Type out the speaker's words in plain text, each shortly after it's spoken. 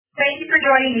for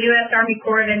joining the U.S. Army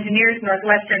Corps of Engineers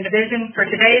Northwestern Division for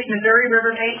today's Missouri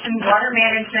River Basin Water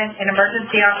Management and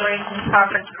Emergency Operations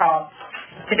Conference Call.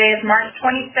 Today is March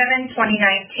 27,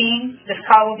 2019. This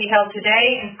call will be held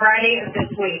today and Friday of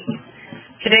this week.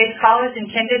 Today's call is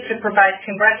intended to provide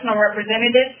congressional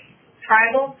representatives,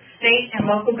 tribal, state,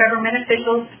 and local government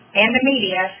officials, and the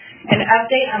media an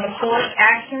update on the Corps'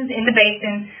 actions in the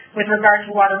basin with regard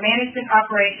to water management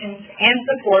operations and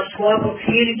support to local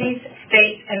communities,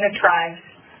 states, and the tribes.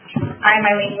 I am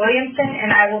Eileen Williamson,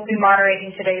 and I will be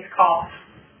moderating today's call.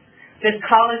 This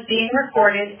call is being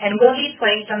recorded and will be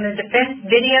placed on the Defense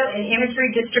Video and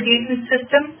Imagery Distribution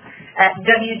System at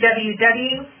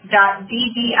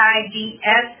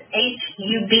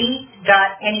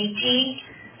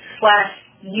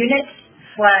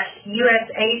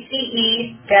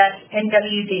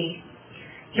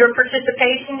Your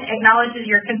participation acknowledges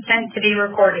your consent to be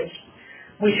recorded.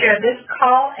 We share this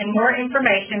call and more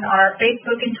information on our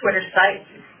Facebook and Twitter sites,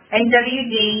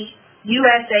 NWD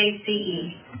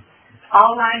USACE.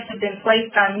 All lines have been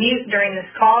placed on mute during this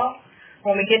call.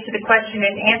 When we get to the question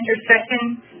and answer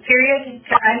session period,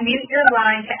 to unmute your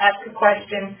line to ask a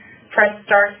question, press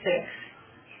 *6.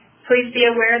 Please be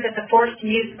aware that the forced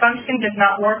mute function does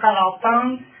not work on all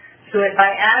phones, so if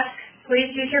I ask,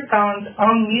 please use your phone's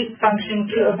own mute function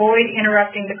to avoid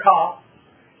interrupting the call.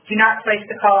 Do not place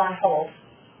the call on hold.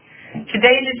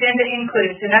 Today's agenda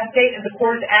includes an update of the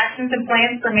Corps' actions and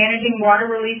plans for managing water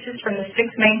releases from the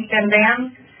 6 main stem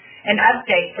dams, an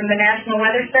update from the National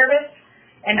Weather Service,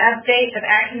 an update of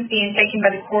actions being taken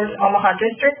by the Corps' Omaha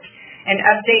District, an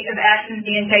update of actions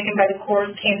being taken by the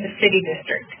Corps' Kansas City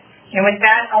District. And with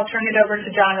that, I'll turn it over to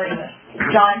John Remus.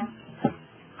 John?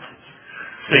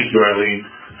 Thank you, Eileen.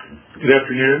 Good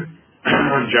afternoon.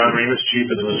 I'm John Remus, Chief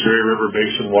of the Missouri River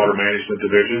Basin Water Management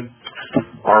Division.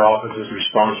 Our office is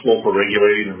responsible for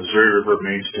regulating the Missouri River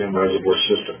main stem reservoir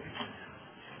system.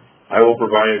 I will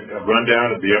provide a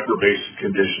rundown of the upper basin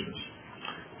conditions.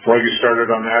 Before I get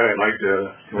started on that, I'd like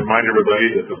to remind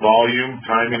everybody that the volume,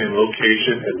 timing, and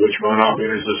location at which runoff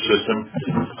enters the system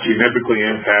significantly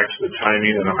impacts the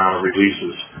timing and amount of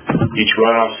releases. Each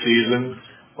runoff season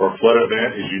or flood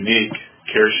event is unique.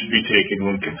 Care should be taken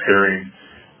when comparing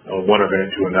one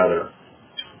event to another.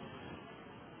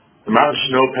 The mountain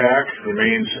snowpack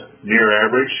remains near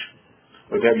average.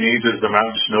 What that means is the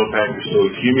mountain snowpack is still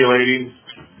accumulating,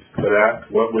 but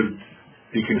at what would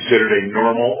be considered a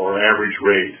normal or average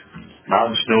rate.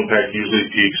 Mountain snowpack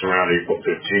usually peaks around April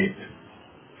 15th.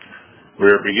 We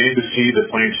are beginning to see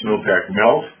the plain snowpack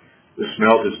melt. This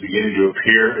melt is beginning to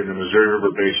appear in the Missouri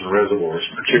River Basin reservoirs,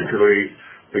 particularly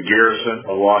the Garrison,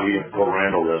 Oahe, and Port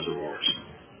Randall reservoirs.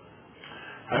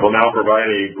 I will now provide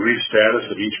a brief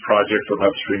status of each project from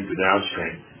upstream to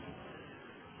downstream.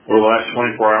 Over the last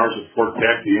 24 hours at Fort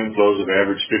Peck, the inflows have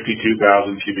averaged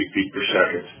 52,000 cubic feet per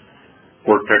second.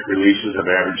 Fort Peck releases have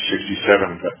averaged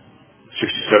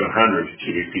 6,700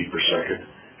 cubic feet per second,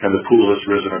 and the pool has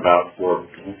risen about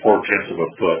 4/10 of a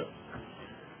foot.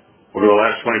 Over the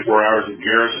last 24 hours at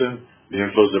Garrison, the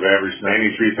inflows have averaged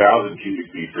 93,000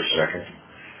 cubic feet per second.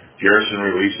 Garrison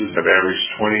releases have averaged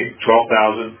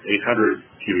 12,800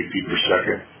 cubic feet per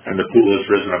second, and the pool has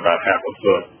risen about half a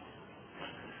foot.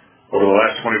 Over the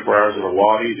last 24 hours at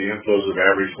Oahe, the inflows have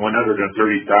averaged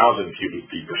 130,000 cubic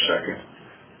feet per second.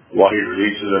 Oahe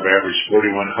releases have averaged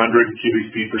 4,100 cubic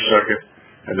feet per second,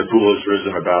 and the pool has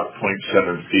risen about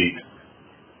 0.7 feet.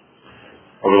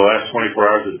 Over the last 24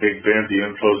 hours at Big Bend, the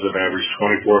inflows have averaged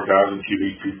 24,000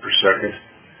 cubic feet per second.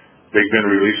 Big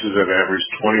Bend releases have averaged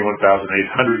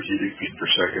 21,800 cubic feet per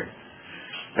second,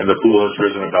 and the pool has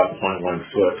risen about 0.1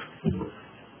 foot.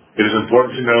 It is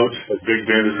important to note that Big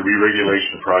Bend is a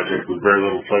re-regulation project with very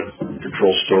little flood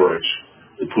control storage.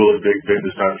 The pool at Big Bend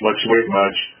does not fluctuate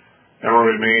much and will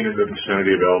remain in the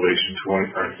vicinity of elevation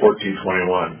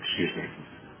 1421.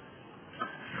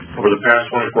 Over the past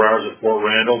 24 hours at Fort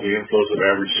Randall, the inflows have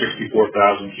averaged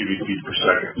 64,000 cubic feet per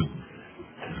second.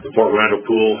 The Fort Randall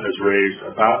pool has raised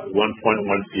about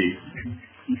 1.1 feet.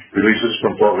 Releases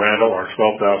from Fort Randall are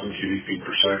 12,000 cubic feet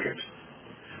per second.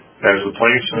 As the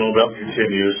plain snowmelt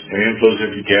continues and inflows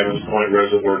into Gavin's Point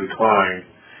Reservoir decline,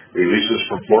 releases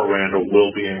from Fort Randall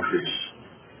will be increased.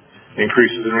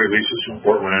 Increases in releases from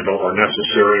Fort Randall are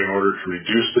necessary in order to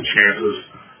reduce the chances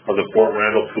of the Fort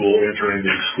Randall pool entering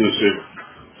the exclusive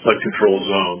flood control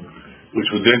zone, which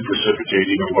would then precipitate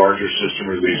even larger system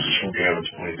releases from Gavin's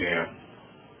Point Dam.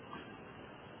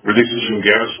 Releases from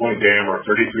Gavin's Point Dam are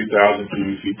 33,000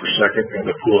 cubic feet per second, and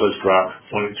the pool has dropped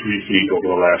 0.3 feet over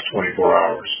the last 24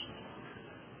 hours.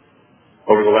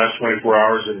 Over the last 24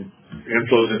 hours,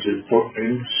 inflows into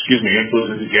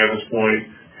Gavin's Point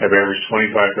have averaged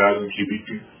 25,000 cubic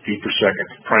feet per second,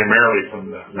 primarily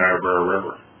from the Niobrara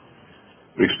River.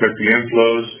 We expect the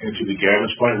inflows into the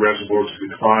Gavin's Point Reservoir to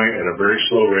decline at a very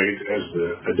slow rate as the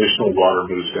additional water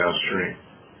moves downstream.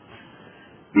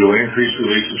 We will increase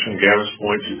releases from Gavin's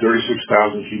Point to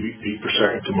 36,000 cubic feet per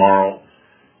second tomorrow,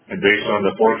 and based on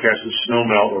the forecasted snow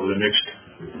melt over the next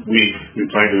week, we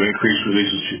plan to increase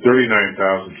releases to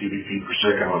 39,000 cubic feet per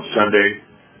second on Sunday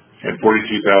and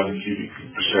 42,000 cubic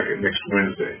feet per second next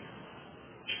Wednesday.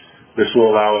 This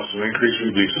will allow us to increase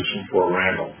releases from Fort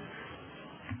Randall.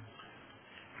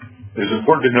 It is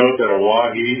important to note that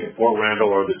Oahe and Fort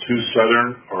Randall are the two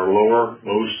southern or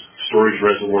lowermost storage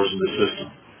reservoirs in the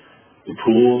system. The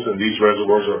pools in these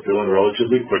reservoirs are filling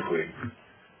relatively quickly.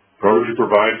 In order to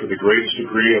provide for the greatest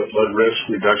degree of flood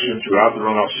risk reduction throughout the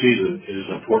runoff season, it is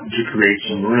important to create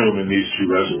some room in these two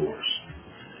reservoirs.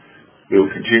 We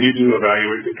will continue to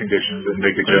evaluate the conditions and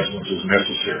make adjustments as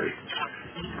necessary.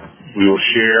 We will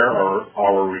share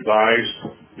our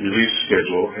revised release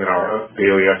schedule in our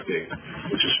daily update,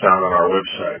 which is found on our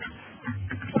website.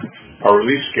 Our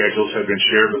release schedules have been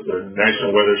shared with the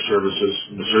National Weather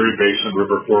Service's Missouri Basin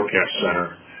River Forecast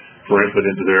Center for input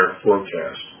into their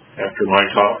forecast. After my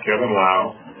talk, Kevin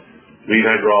Lau, lead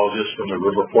hydrologist from the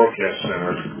River Forecast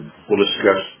Center, will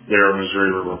discuss their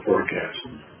Missouri River forecast.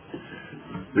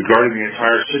 Regarding the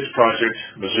entire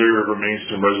six-project Missouri River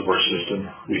Mainstem Reservoir System,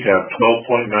 we have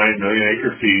 12.9 million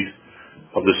acre-feet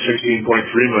of the 16.3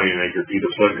 million acre-feet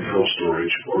of flood control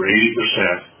storage, or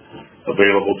 80%,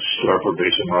 available to store for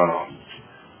basin runoff.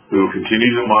 We will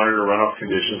continue to monitor runoff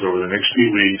conditions over the next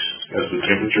few weeks as the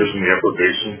temperatures in the upper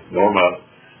basin warm up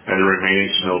and the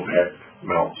remaining snowpack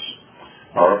melts.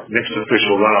 Our next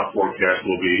official runoff forecast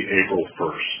will be April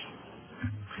 1st.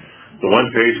 The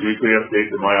one-page weekly update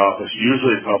that my office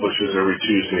usually publishes every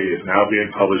Tuesday is now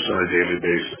being published on a daily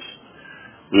basis.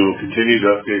 We will continue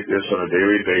to update this on a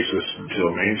daily basis until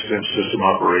mainstem system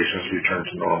operations return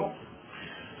to normal.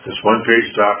 This one-page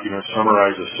document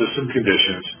summarizes system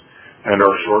conditions and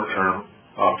our short-term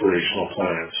operational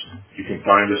plans. You can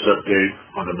find this update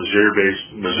on the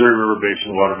Missouri River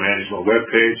Basin Water Management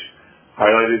webpage,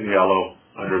 highlighted in yellow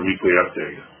under Weekly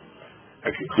Update.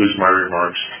 That concludes my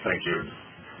remarks. Thank you.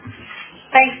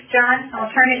 Thanks, John.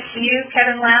 I'll turn it to you,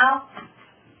 Kevin Lau.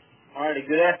 All righty.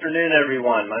 Good afternoon,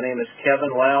 everyone. My name is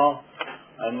Kevin Lau.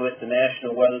 I'm with the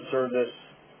National Weather Service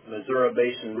Missouri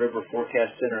Basin River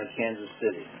Forecast Center in Kansas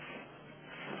City.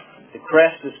 The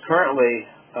crest is currently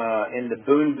in the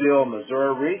Boonville,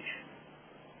 Missouri Reach.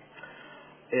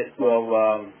 It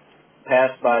will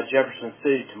pass by Jefferson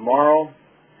City tomorrow,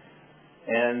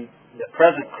 and the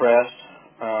present crest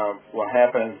will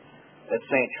happen at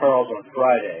St. Charles on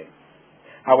Friday.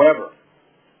 However,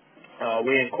 today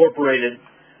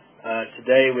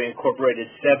we incorporated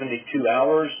 72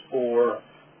 hours for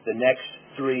the next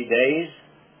 3 days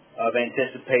of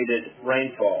anticipated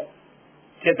rainfall.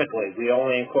 Typically, we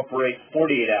only incorporate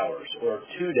 48 hours or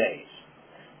 2 days.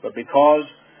 But because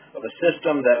of a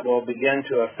system that will begin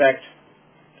to affect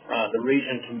the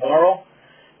region tomorrow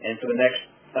and for the next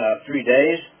 3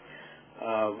 days,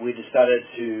 we decided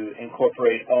to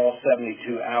incorporate all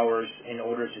 72 hours in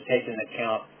order to take into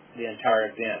account the entire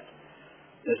event.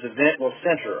 This event will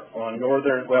center on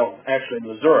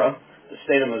Missouri, the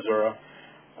state of Missouri.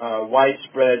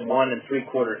 Widespread 1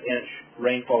 3/4 inch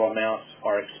rainfall amounts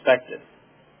are expected.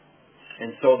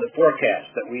 And so the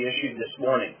forecast that we issued this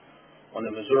morning on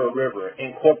the Missouri River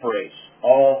incorporates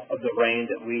all of the rain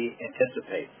that we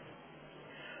anticipate.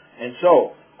 And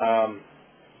so,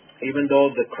 even though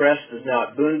the crest is now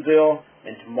at Boonville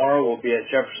and tomorrow will be at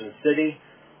Jefferson City,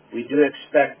 we do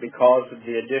expect, because of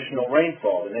the additional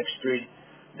rainfall, the next 3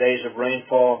 days of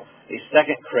rainfall, a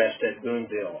second crest at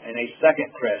Boonville and a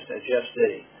second crest at Jeff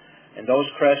City. And those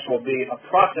crests will be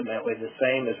approximately the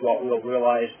same as what we'll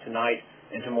realize tonight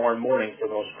and tomorrow morning for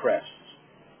those crests.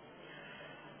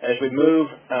 As we move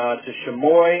to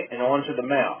Chamois and on to the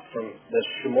mouth, from the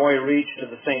Chamois Reach to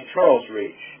the St. Charles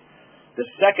Reach, the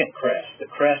second crest, the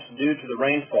crest due to the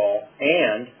rainfall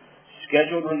and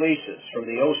scheduled releases from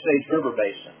the Osage River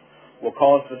Basin, will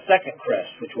cause the second crest,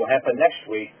 which will happen next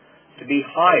week, to be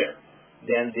higher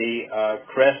than the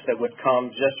crest that would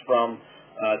come just from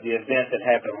the event that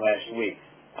happened last week.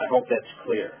 I hope that's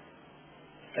clear.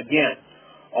 Again,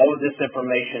 all of this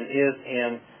information is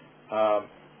in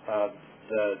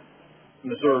the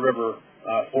Missouri River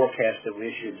forecast that we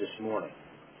issued this morning.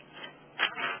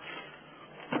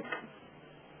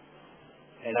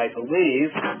 And I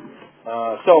believe,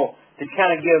 so to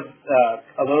kind of give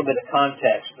a little bit of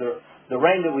context, the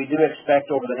rain that we do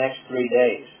expect over the next 3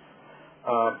 days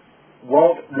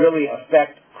won't really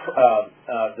affect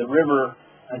the river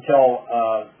until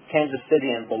Kansas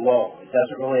City and below. It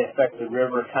doesn't really affect the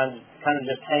river. It kind of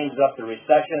just hangs up the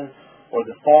recession or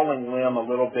the falling limb a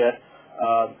little bit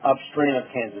upstream of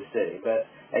Kansas City. But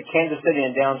at Kansas City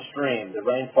and downstream, the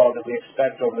rainfall that we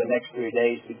expect over the next 3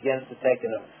 days begins to take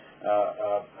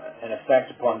an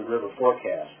effect upon the river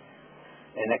forecast.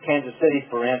 And at Kansas City,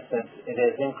 for instance, it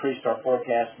has increased our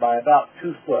forecast by about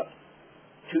 2 foot.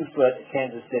 2 foot at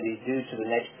Kansas City due to the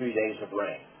next 3 days of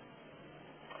rain.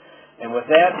 And with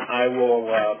that, I will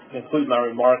conclude my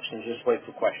remarks and just wait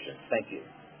for questions. Thank you.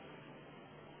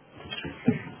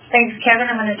 Thanks, Kevin.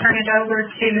 I'm going to turn it over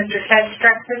to Mr. Ted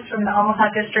Streckfus from the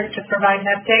Omaha District to provide an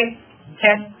update.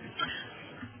 Ted?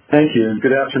 Thank you, and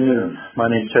good afternoon. My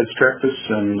name is Ted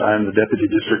Streckfus, and I'm the Deputy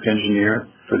District Engineer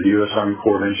for the U.S. Army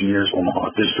Corps of Engineers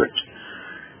Omaha District.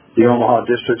 The Omaha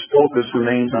District's focus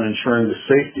remains on ensuring the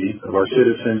safety of our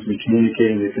citizens and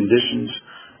communicating the conditions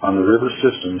on the river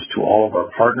systems to all of our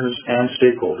partners and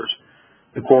stakeholders.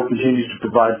 The Corps continues to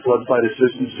provide flood fight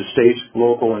assistance to state,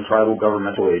 local, and tribal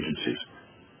governmental agencies.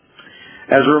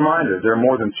 As a reminder, there are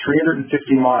more than 350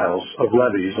 miles of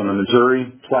levees on the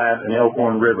Missouri, Platte, and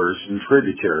Elkhorn rivers and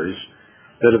tributaries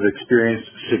that have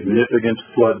experienced significant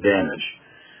flood damage.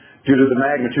 Due to the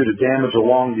magnitude of damage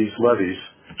along these levees,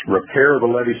 repair of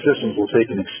the levee systems will take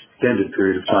an extended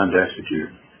period of time to execute.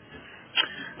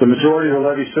 The majority of the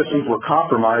levee systems were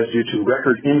compromised due to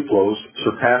record inflows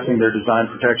surpassing their design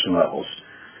protection levels.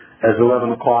 As of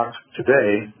 11 o'clock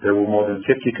today, there were more than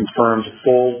 50 confirmed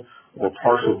full or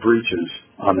partial breaches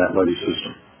on that levee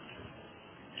system.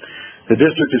 The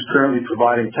district is currently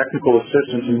providing technical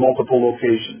assistance in multiple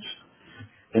locations.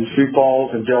 In Sioux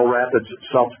Falls and Del Rapids,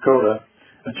 South Dakota,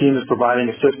 a team is providing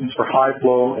assistance for high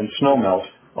flow and snowmelt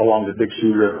along the Big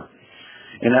Sioux River.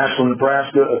 In Ashland,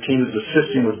 Nebraska, a team is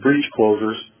assisting with breach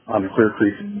closures on the Clear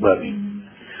Creek levee.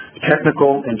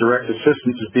 Technical and direct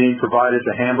assistance is being provided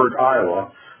to Hamburg,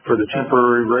 Iowa for the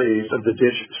temporary raise of the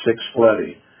Ditch 6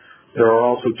 levee. There are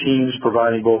also teams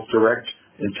providing both direct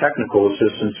and technical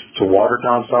assistance to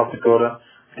Watertown, South Dakota,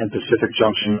 and Pacific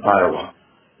Junction, Iowa.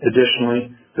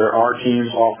 Additionally, there are teams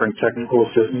offering technical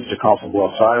assistance to Council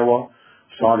Bluffs, Iowa,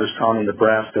 Saunders County,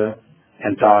 Nebraska,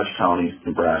 and Dodge County,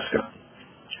 Nebraska.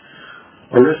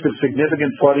 A risk of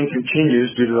significant flooding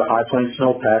continues due to the high plain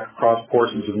snowpack across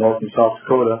portions of North and South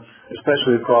Dakota,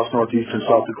 especially across northeastern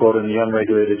South Dakota and the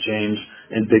unregulated James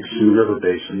and Big Sioux River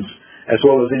basins, as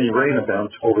well as any rain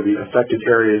events over the affected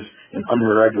areas and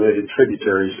unregulated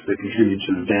tributaries that contribute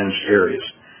to the damaged areas.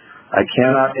 I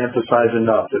cannot emphasize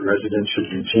enough that residents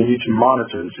should continue to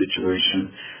monitor the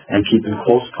situation and keep in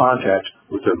close contact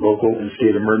with their local and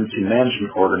state emergency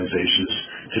management organizations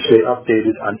to stay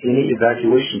updated on any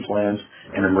evacuation plans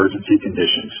and emergency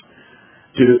conditions.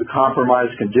 Due to the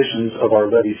compromised conditions of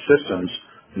our levee systems,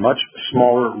 much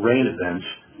smaller rain events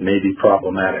may be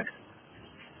problematic.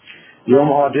 The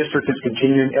Omaha District is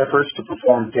continuing efforts to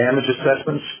perform damage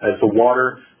assessments as the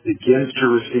water begins to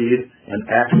recede and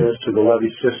access to the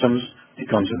levee systems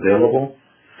becomes available.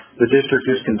 The district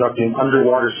is conducting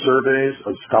underwater surveys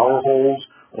of scour holes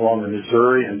along the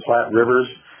Missouri and Platte rivers,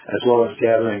 as well as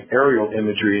gathering aerial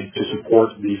imagery to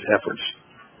support these efforts.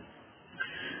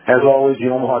 As always, the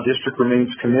Omaha District remains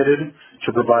committed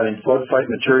to providing flood fight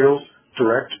materials,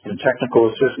 direct and technical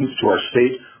assistance to our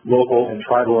state, local, and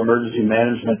tribal emergency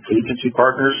management agency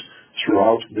partners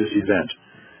throughout this event.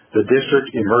 The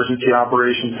District Emergency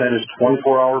Operations Center's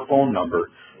 24-hour phone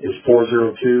number is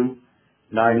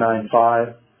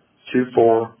 402-995-2448.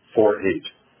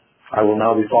 I will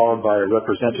now be followed by a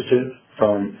representative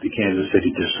from the Kansas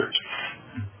City District.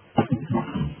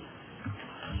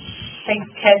 Thanks,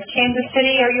 Ted. Kansas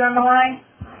City, are you on the line?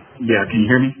 Yeah, can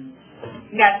you hear me?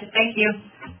 Gotcha, thank you.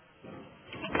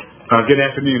 Good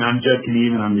afternoon. I'm Judd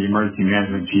Knieven. I'm the Emergency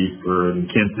Management Chief for the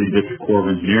Kansas City District Corps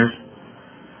of Engineers.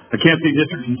 The Kansas City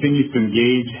District continues to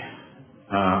engage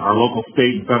our local,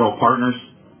 state, and federal partners.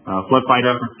 Flood fight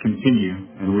efforts continue,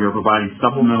 and we are providing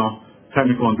supplemental,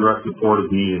 technical, and direct support as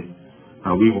needed.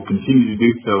 We will continue to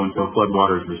do so until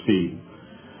floodwaters recede.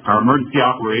 Our Emergency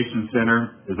Operations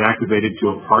Center is activated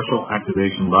to a partial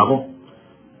activation level.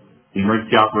 The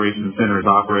Emergency Operations Center is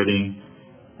operating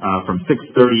from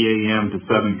 6:30 a.m. to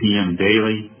 7 p.m.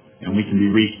 daily, and we can be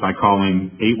reached by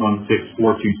calling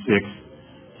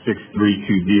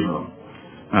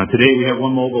 816-426-6320. Today we have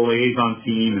one mobile liaison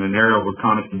team and an aerial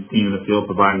reconnaissance team in the field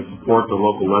providing support to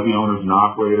local levee owners and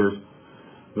operators.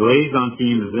 The liaison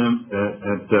team is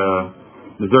at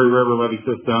Missouri River Levee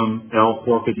System,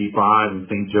 L455 in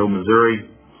St. Joe,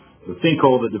 Missouri. The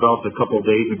sinkhole that developed a couple of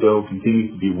days ago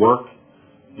continues to be worked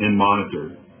and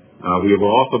monitored. We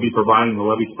will also be providing the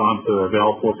levee sponsor of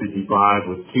L455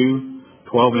 with 2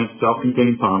 12-inch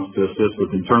self-contained pumps to assist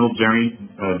with internal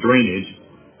drainage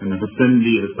in the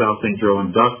vicinity of the South St. Joe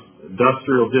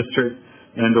Industrial District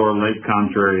and/or Lake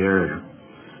Contrary area.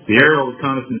 The aerial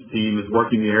reconnaissance team is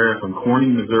working the area from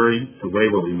Corning, Missouri to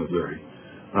Waverly, Missouri.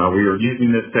 We are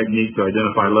using this technique to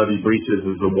identify levee breaches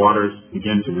as the waters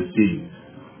begin to recede.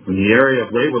 In the area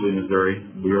of Waverly, Missouri,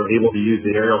 we are able to use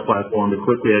the aerial platform to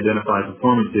quickly identify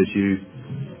performance issues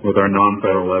with our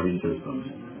non-federal levee systems.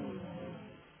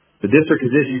 The district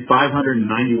has issued 591,000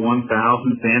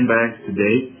 sandbags to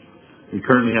date. We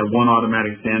currently have one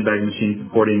automatic sandbag machine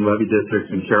supporting levee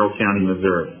districts in Carroll County,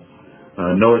 Missouri.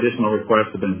 No additional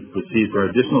requests have been received for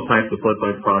additional types of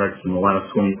floodlight products in the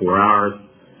last 24 hours.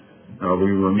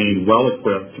 We remain well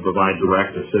equipped to provide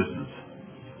direct assistance.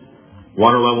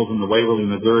 Water levels in the Waverly,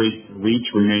 Missouri reach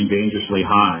remain dangerously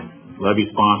high. Levee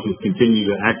sponsors continue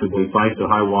to actively fight the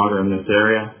high water in this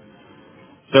area.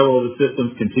 Several of the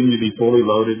systems continue to be fully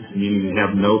loaded, meaning they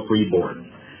have no freeboard.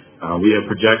 We have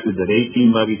projected that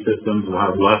 18 levee systems will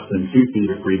have less than 2 feet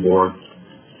of freeboard.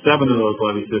 7 of those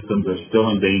levee systems are still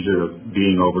in danger of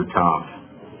being overtopped.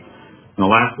 In the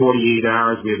last 48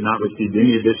 hours, we have not received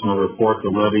any additional reports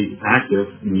of levees active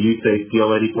in the USACE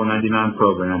PL 8499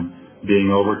 program being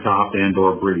overtopped and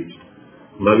or breached.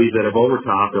 Levees that have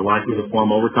overtopped are likely to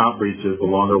form overtop breaches the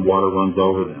longer water runs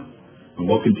over them. And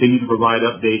we'll continue to provide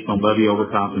updates on levee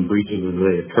overtops and breaches as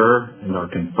they occur and are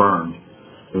confirmed.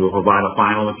 We will provide a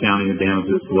final accounting of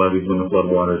damages to levees when the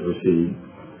floodwaters recede.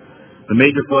 The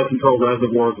major flood control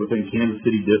reservoirs within Kansas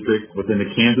City District, within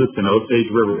the Kansas and Osage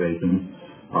River basins,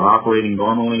 are operating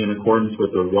normally in accordance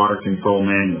with the water control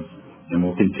manuals and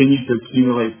will continue to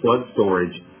accumulate flood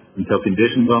storage until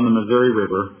conditions on the Missouri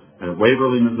River at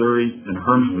Waverly, Missouri and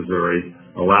Herman, Missouri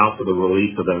allow for the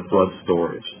release of that flood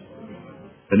storage.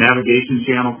 The navigation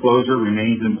channel closure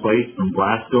remains in place from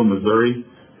Blasco, Missouri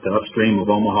to upstream of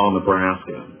Omaha,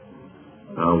 Nebraska.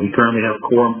 We currently have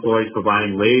Corps employees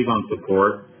providing liaison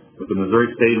support with the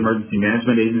Missouri State Emergency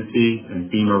Management Agency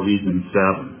and FEMA Region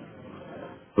 7.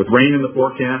 With rain in the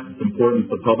forecast, it's important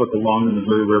the public along the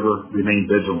Missouri River remain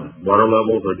vigilant. Water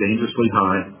levels are dangerously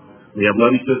high. We have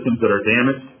levee systems that are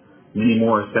damaged. Many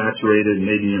more are saturated and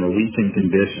maybe in a weakened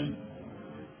condition.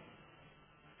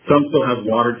 Some still have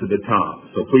water to the top,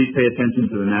 so please pay attention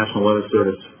to the National Weather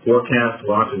Service forecast,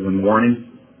 watches, and warnings.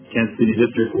 Kansas City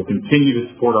District will continue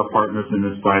to support our partners in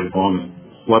this fight as long as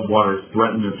floodwaters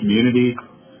threaten their communities.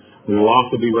 We will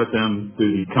also be with them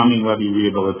through the coming levee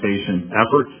rehabilitation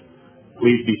efforts.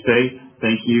 Please be safe.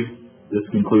 Thank you. This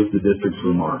concludes the district's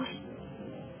remarks.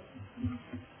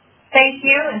 Thank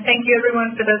you, and thank you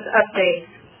everyone for those updates.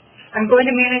 I'm going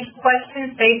to manage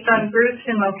questions based on groups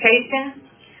and location.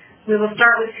 We will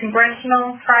start with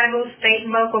congressional, tribal, state,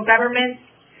 and local governments,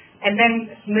 and then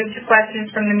move to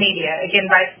questions from the media, again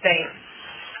by state.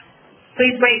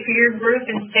 Please wait for your group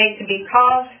and state to be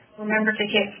called. Remember to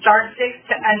hit *6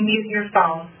 to unmute your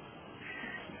phone.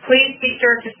 Please be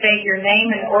sure to state your name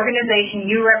and organization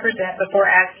you represent before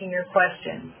asking your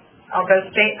question. I'll go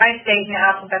state by state in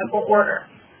alphabetical order.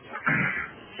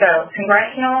 So,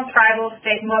 congressional, tribal,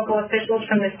 state, and local officials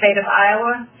from the state of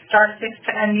Iowa, *6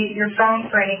 to unmute your phone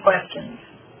for any questions.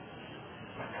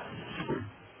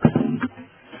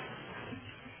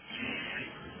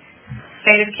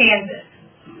 State of Kansas.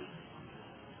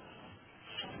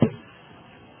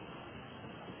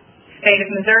 State of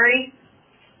Missouri.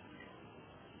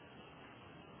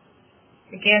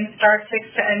 Again,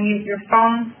 *6 to unmute your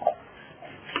phone.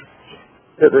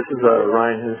 Yeah, this is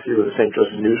Ryan Hennessy with the St.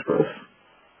 Joseph News Press.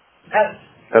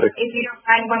 If you don't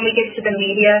mind, when we get to the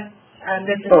media,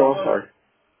 this is... Oh, sorry.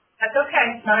 That's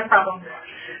okay. Not a problem.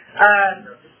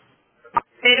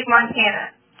 State of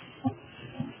Montana.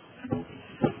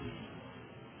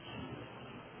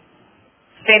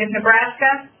 State of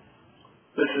Nebraska.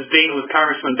 This is Dean with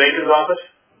Congressman Basin's office.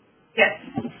 Yes.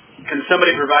 Can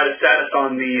somebody provide a status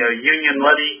on the Union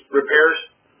levee repairs?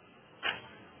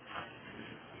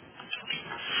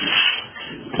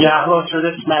 Yeah, hello, sir.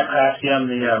 This is Matt Krasky. I'm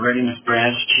the Readiness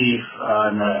Branch Chief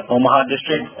in the Omaha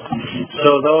District.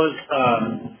 So those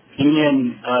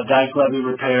Union dike levee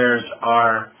repairs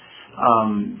are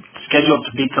scheduled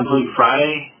to be complete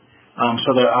Friday.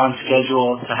 So they're on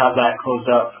schedule to have that closed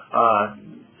up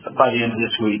by the end of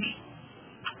this week.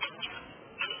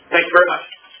 Thank you very much.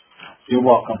 You're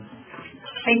welcome.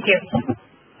 Thank you.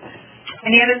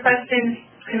 Any other questions?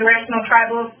 Congressional,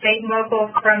 tribal, state, and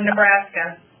local from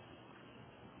Nebraska.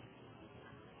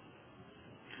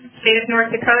 State of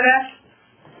North Dakota.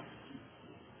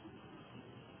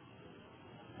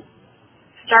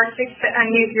 *6 to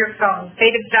unmute your phone.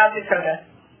 State of South Dakota.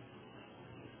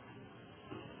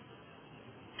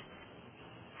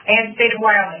 And State of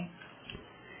Wyoming.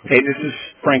 Hey, this is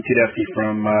Frank Tedeschi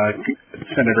from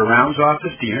Senator Round's office.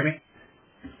 Do you hear me?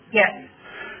 Yes.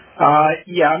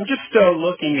 Yeah, I'm just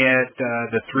looking at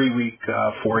the 3-week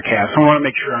forecast. I want to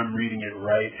make sure I'm reading it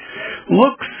right.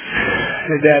 Looks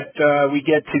that we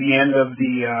get to the end of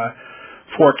the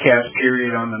forecast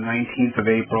period on the 19th of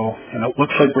April, and it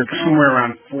looks like we're somewhere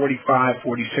around 45-46%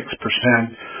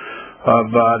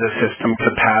 of the system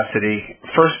capacity.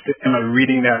 First, am I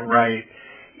reading that right?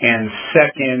 And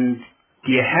second,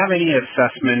 do you have any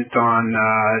assessment on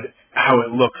how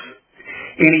it looks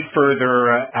any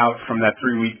further out from that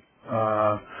 3-week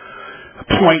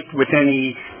point with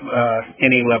any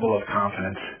level of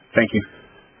confidence? Thank you.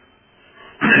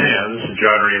 Yeah, this is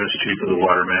John Remus, Chief of the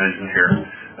Water Management here.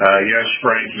 Yes,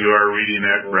 Frank, you are reading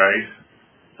that right.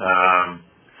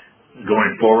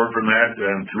 Going forward from that,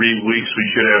 in 3 weeks we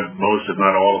should have most, if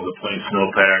not all, of the plain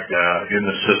snowpack in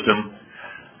the system.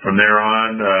 From there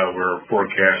on, we're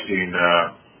forecasting.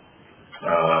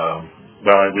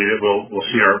 We'll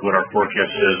see what our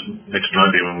forecast is next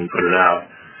Monday when we put it out.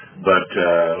 But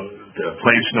the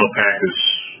plain snowpack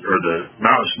the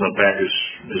mountain snowpack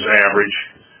is average,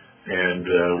 and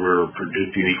we're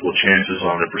predicting equal chances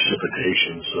on the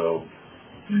precipitation. So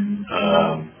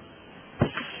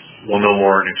we'll know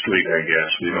more next week, I guess.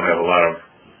 We don't have a lot of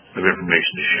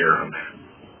information to share on that.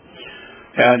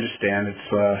 I understand.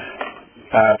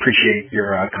 I appreciate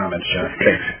your comments, Jeff.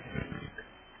 Thanks.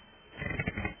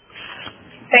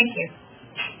 Thank you.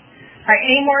 All right,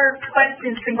 any more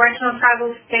questions, congressional,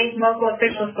 tribal, state, and local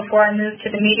officials before I move to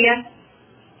the media?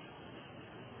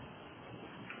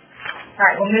 All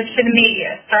right, we'll move to the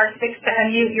media. Star 6 to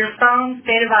unmute your phone,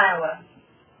 State of Iowa.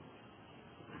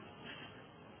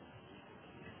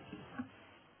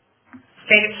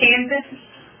 State of Kansas.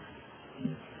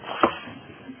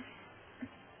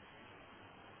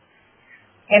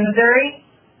 And Missouri.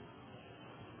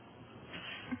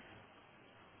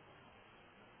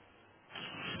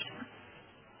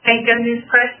 St. Joe News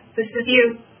Press, this is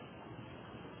you.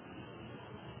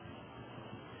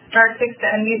 Star 6 to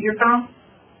unmute your phone.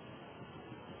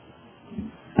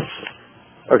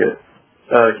 Okay.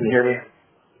 Can you hear me?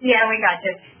 Yeah, we got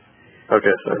you.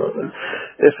 Okay, sorry about that.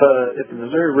 If the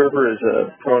Missouri River is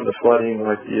prone to flooding,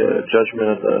 like the judgment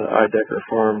of the Idecker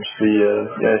Farms,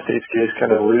 the United States case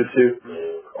kind of alluded to,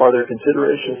 are there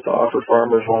considerations to offer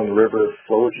farmers along the river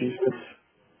flow easements?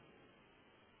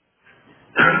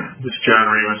 This is John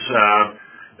Remus.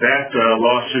 That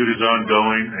lawsuit is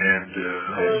ongoing, and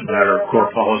as a matter of core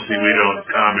policy, we don't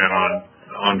comment on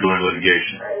ongoing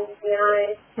litigation.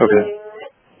 Okay.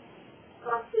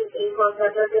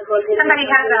 Somebody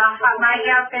has a hot mic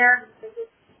out there.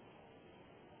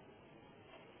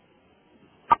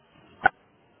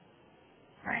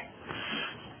 All right.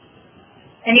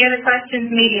 Any other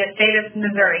questions, media? State of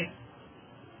Missouri.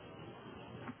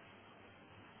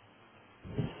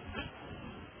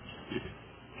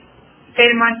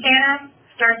 State of Montana,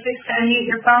 star 6 to unmute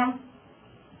your phone.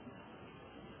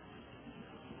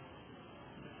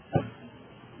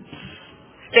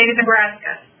 State of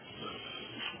Nebraska.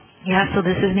 Yeah, so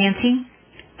this is Nancy.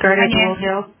 Garter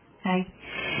Hill. Hi.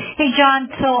 Hey, John,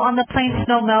 so on the plain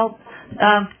snow melt,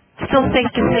 still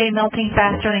safe to say melting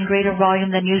faster and in greater volume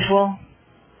than usual?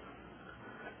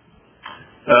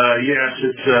 Yes,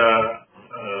 it's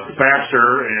faster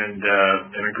and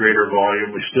in a greater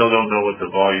volume. We still don't know what the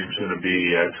volume's going to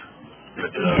be yet.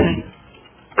 But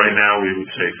right now we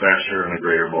would say faster and a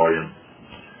greater volume.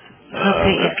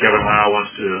 If Kevin Lau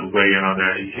wants to weigh in on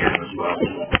that, he can as well.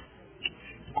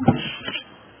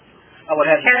 I would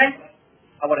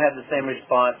have the same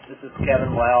response. This is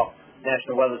Kevin Lau,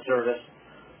 National Weather Service.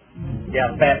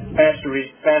 Yeah,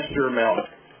 faster melt.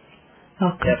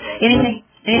 Okay. Anything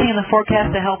in the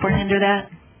forecast to help or hinder that?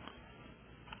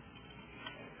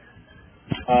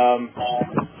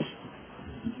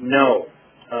 No.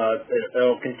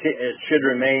 It should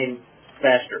remain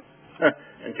faster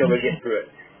until we get through it.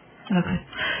 Okay.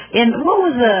 And what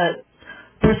was the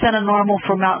percent of normal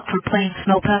for plain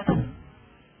snowpack?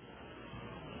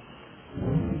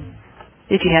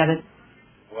 If you have it.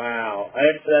 Wow,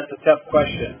 that's a tough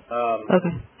question.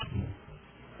 Okay.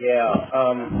 Yeah.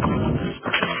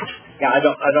 I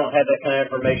don't have that kind of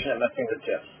information at my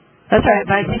fingertips. That's all right,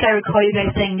 but I think I recall you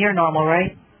guys saying near normal,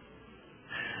 right?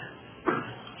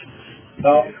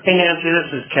 Well, hey Nancy,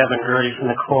 this is Kevin Gertie from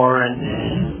the Corps,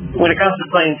 and when it comes to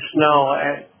plain snow,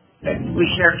 we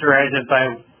characterize it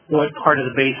by what part of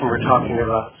the basin we're talking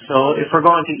about. So if we're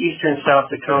going to eastern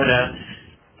South Dakota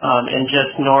and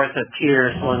just north of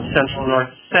Pierce, so in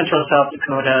central South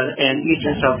Dakota and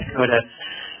eastern South Dakota,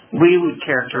 we would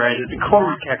characterize it, the Corps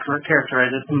would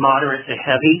characterize it moderate to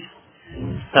heavy.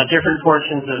 Different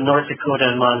portions of North Dakota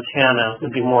and Montana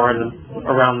would be more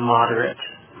around moderate.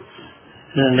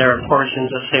 And then there are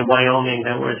portions of, say, Wyoming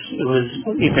that was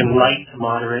even light to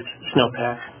moderate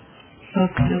snowpack.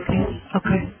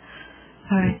 Okay.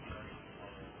 All right.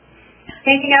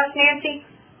 Anything else, Nancy?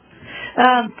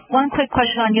 One quick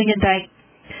question on Union Dike.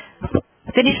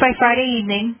 Finished by Friday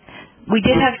evening. We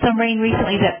did have some rain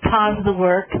recently that paused the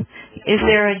work. Is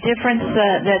there a difference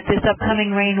that this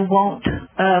upcoming rain won't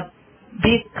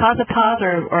cause a pause,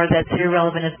 or that's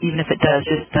irrelevant even if it does?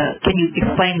 Just can you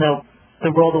explain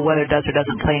the role the weather does or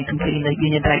doesn't play in completing the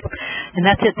Union Dike? And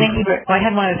that's it. Thank you. I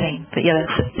had one other thing, but yeah,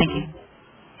 that's it. Thank you.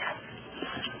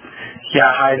 Yeah,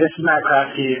 hi, this is Matt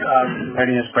Krafke,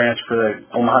 Readiness Branch for the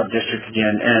Omaha District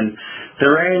again. And the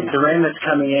rain that's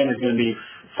coming in is going to be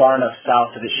far enough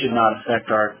south that it should not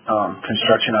affect our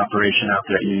construction operation out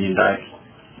there at Union Dike.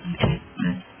 Okay.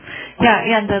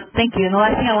 Yeah, and thank you. And the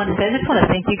last thing I want to say, I just want to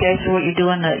thank you guys for what you're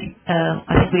doing.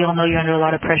 I think we all know you're under a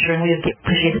lot of pressure, and we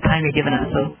appreciate the time you're giving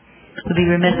us. So it would be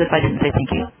remiss if I didn't say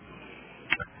thank you.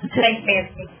 Thanks,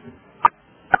 Nancy.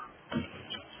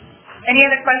 Any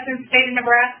other questions? State of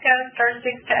Nebraska, star 6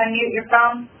 to unmute your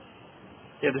phone.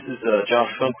 Yeah, this is Josh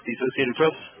Funk with the Associated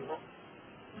Press.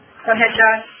 Go ahead,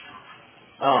 Josh.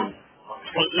 I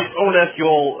want to ask you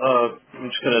all,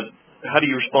 how do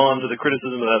you respond to the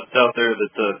criticism that's out there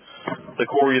that the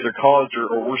Corps either caused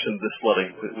or worsened this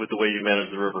flooding with the way you manage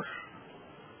the river?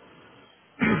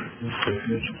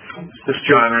 This is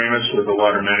John Ramus with the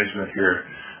Water Management here.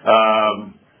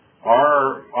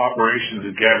 Our operations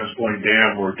at Gavin's Point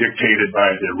Dam were dictated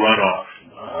by the runoff.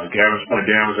 Gavin's Point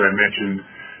Dam, as I mentioned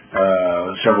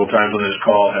several times on this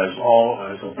call, has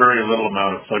a very little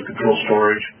amount of flood control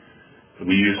storage.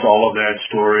 We used all of that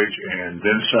storage and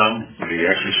then some. We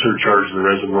actually surcharged the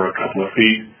reservoir a couple of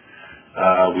feet.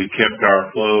 We kept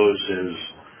our flows as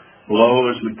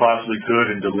low as we possibly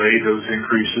could and delayed those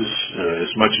increases as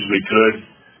much as we could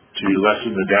to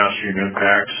lessen the downstream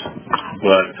impacts.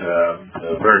 But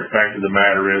the very fact of the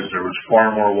matter is there was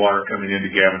far more water coming into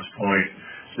Gavin's Point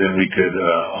than we could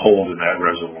hold in that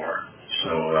reservoir.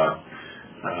 So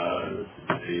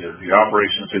the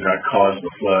operations did not cause the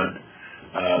flood.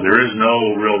 There is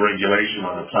no real regulation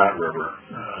on the Platte River.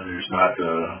 There's not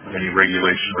any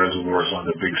regulation reservoirs on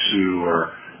the Big Sioux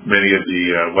or many of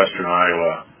the western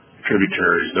Iowa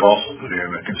tributaries that also put in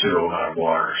a considerable amount of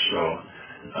water. So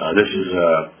this is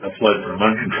a flood from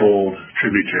uncontrolled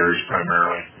tributaries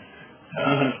primarily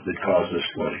that caused this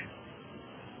flooding.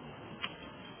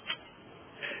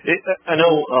 I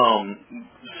know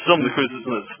some of the criticism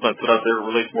that's been put out there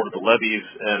relates more to the levees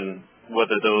and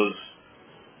whether those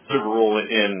serve a role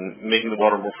in making the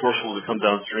water more forceful to come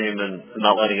downstream and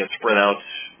not letting it spread out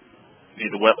via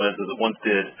the wetlands as it once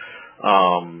did. I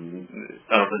don't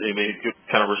know if anybody could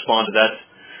kind of respond to that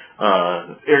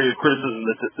area of criticism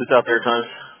that's out there at times.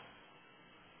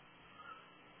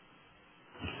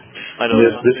 I know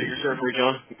you're territory,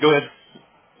 John. Go ahead.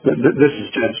 This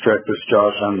is Ted Streck. This is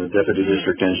Josh. I'm the Deputy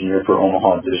District Engineer for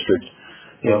Omaha District.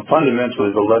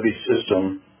 Fundamentally, the levee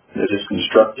system that is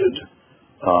constructed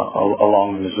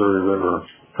along the Missouri River,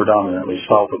 predominantly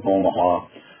south of Omaha,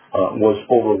 was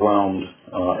overwhelmed,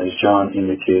 as John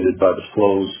indicated, by the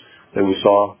flows that we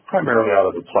saw primarily out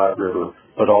of the Platte River,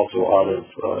 but also out of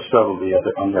several of the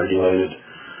other unregulated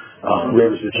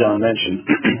rivers that John mentioned.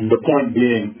 The point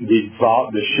being,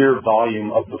 the sheer volume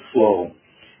of the flow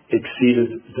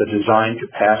exceeded the design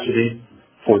capacity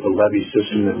for the levee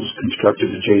system that was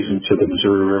constructed adjacent to the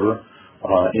Missouri River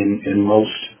in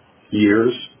most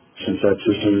years since that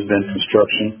system has been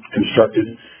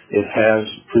constructed. It has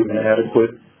proven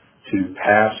adequate to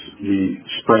pass the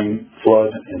spring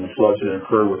flood and the floods that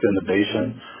occur within the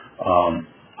basin.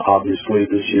 Obviously,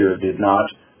 this year it did not,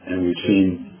 and we've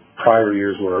seen prior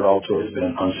years where it also has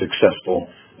been unsuccessful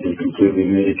in completely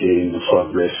mitigating the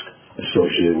flood risk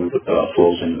associated with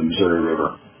flows into the Missouri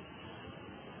River.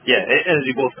 Yeah, and as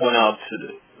you both point out,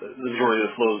 the majority of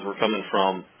the flows were coming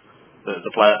from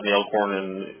the Platte and the Elkhorn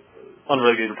and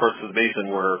unregulated parts of the basin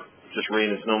where just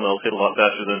rain and snow melt hit a lot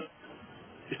faster than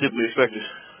is typically expected.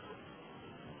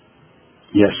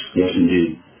 Yes,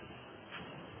 indeed.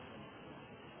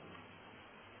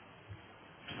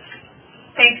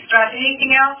 Thanks, Josh.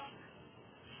 Anything else?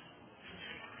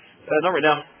 Not right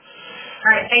now. All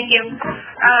right, thank you.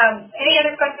 Any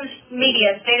other questions?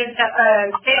 Media, state of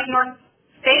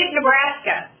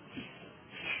Nebraska.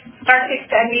 Star 6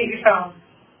 to unmute your phone.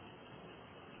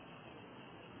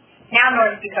 Now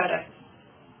North Dakota.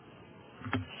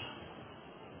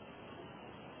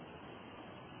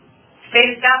 State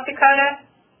of South Dakota.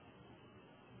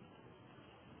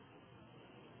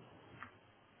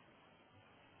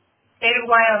 State of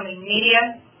Wyoming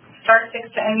Media, star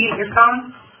 6 to unmute your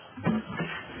phone.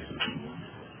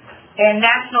 And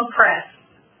National Press.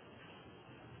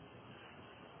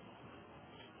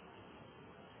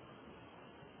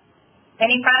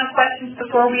 Any final questions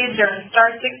before we adjourn?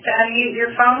 Star 6 to unmute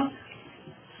your phone.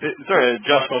 Sorry,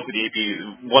 Josh spoke with the AP.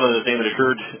 One other thing that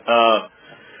occurred,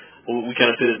 we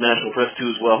kind of fit as National Press too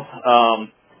as well.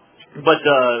 But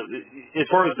as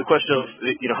far as the question of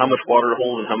how much water to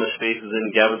hold and how much space is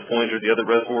in Gavin's Point or the other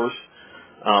reservoirs,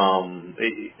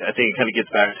 I think it kind of gets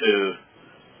back to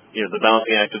the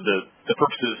balancing act of the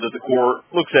purposes that the Corps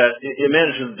looks at. It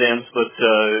manages the dams, but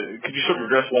could you sort of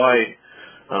address why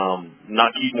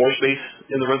not keep more space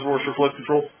in the reservoirs for flood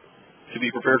control to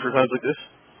be prepared for times like this?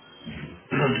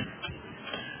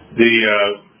 The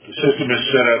system is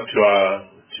set up to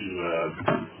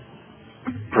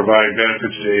provide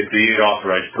benefits to the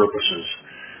authorized purposes.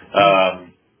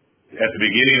 At the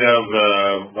beginning of,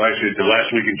 actually the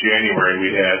last week of January,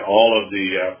 we had all of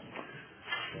the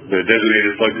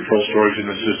designated flood control storage in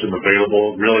the system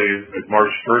available. Really, at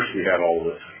March 1st, we had all of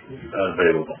it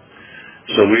available.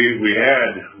 So we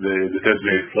had the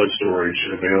designated flood storage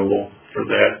available for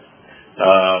that.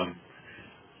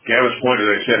 Gavin's Point, as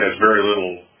I said, has very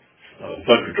little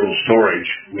flood control storage.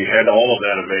 We had all of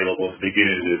that available at the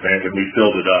beginning of the event, and we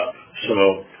filled it up.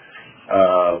 So,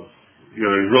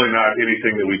 there's really not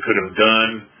anything that we could have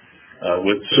done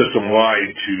with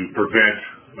system-wide to prevent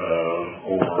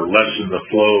or lessen the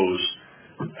flows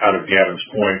out of Gavin's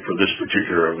Point for this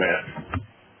particular event.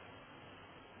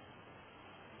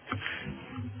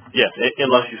 Yes,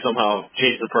 unless you somehow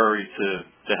change the priority to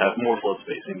have more flood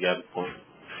space in Gavin's Point.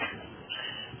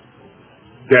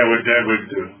 That would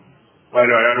I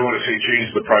don't want to say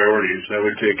change the priorities. That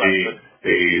would take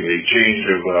a change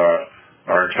of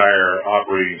our entire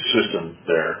operating system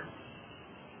there.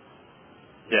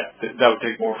 Yeah, that would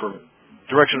take more from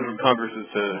direction from Congress as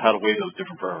to how to weigh those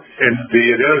different priorities. And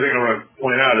the other thing I want to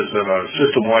point out is that on a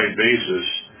system-wide basis,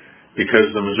 because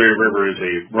the Missouri River is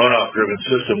a runoff-driven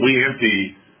system, we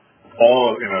empty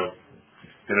all in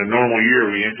a normal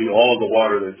year, we empty all of the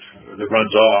water that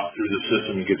runs off through the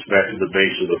system and gets back to the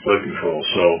base of the flood control.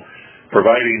 So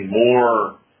providing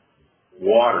more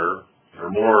water or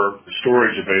more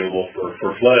storage available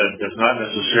for flood does not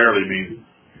necessarily mean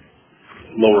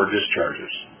lower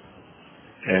discharges.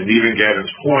 And even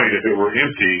Gavin's Point, if it were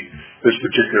empty, this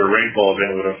particular rainfall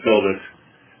event would have filled it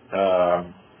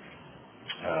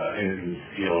in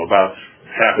about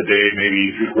half a day,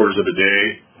 maybe 3/4 of a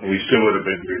day, and we still would have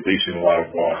been releasing a lot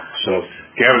of water. So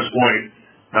Gavin's Point,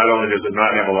 not only does it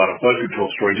not have a lot of flood control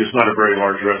storage, it's not a very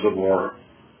large reservoir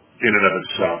in and of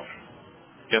itself.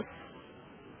 Yep.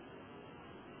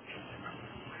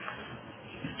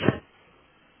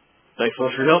 Thanks so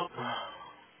much for your help.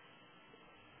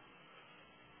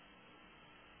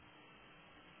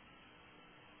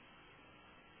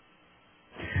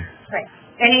 Right.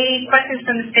 Any questions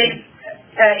from the state?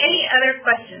 Any other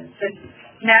questions? The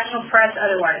National Press,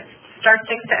 otherwise. Star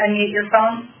 6 to unmute your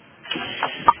phone.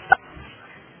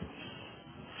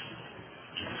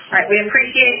 All right, we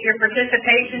appreciate your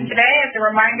participation today. As a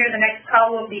reminder, the next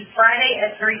call will be Friday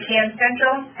at 3 p.m.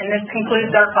 Central, and this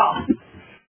concludes our call.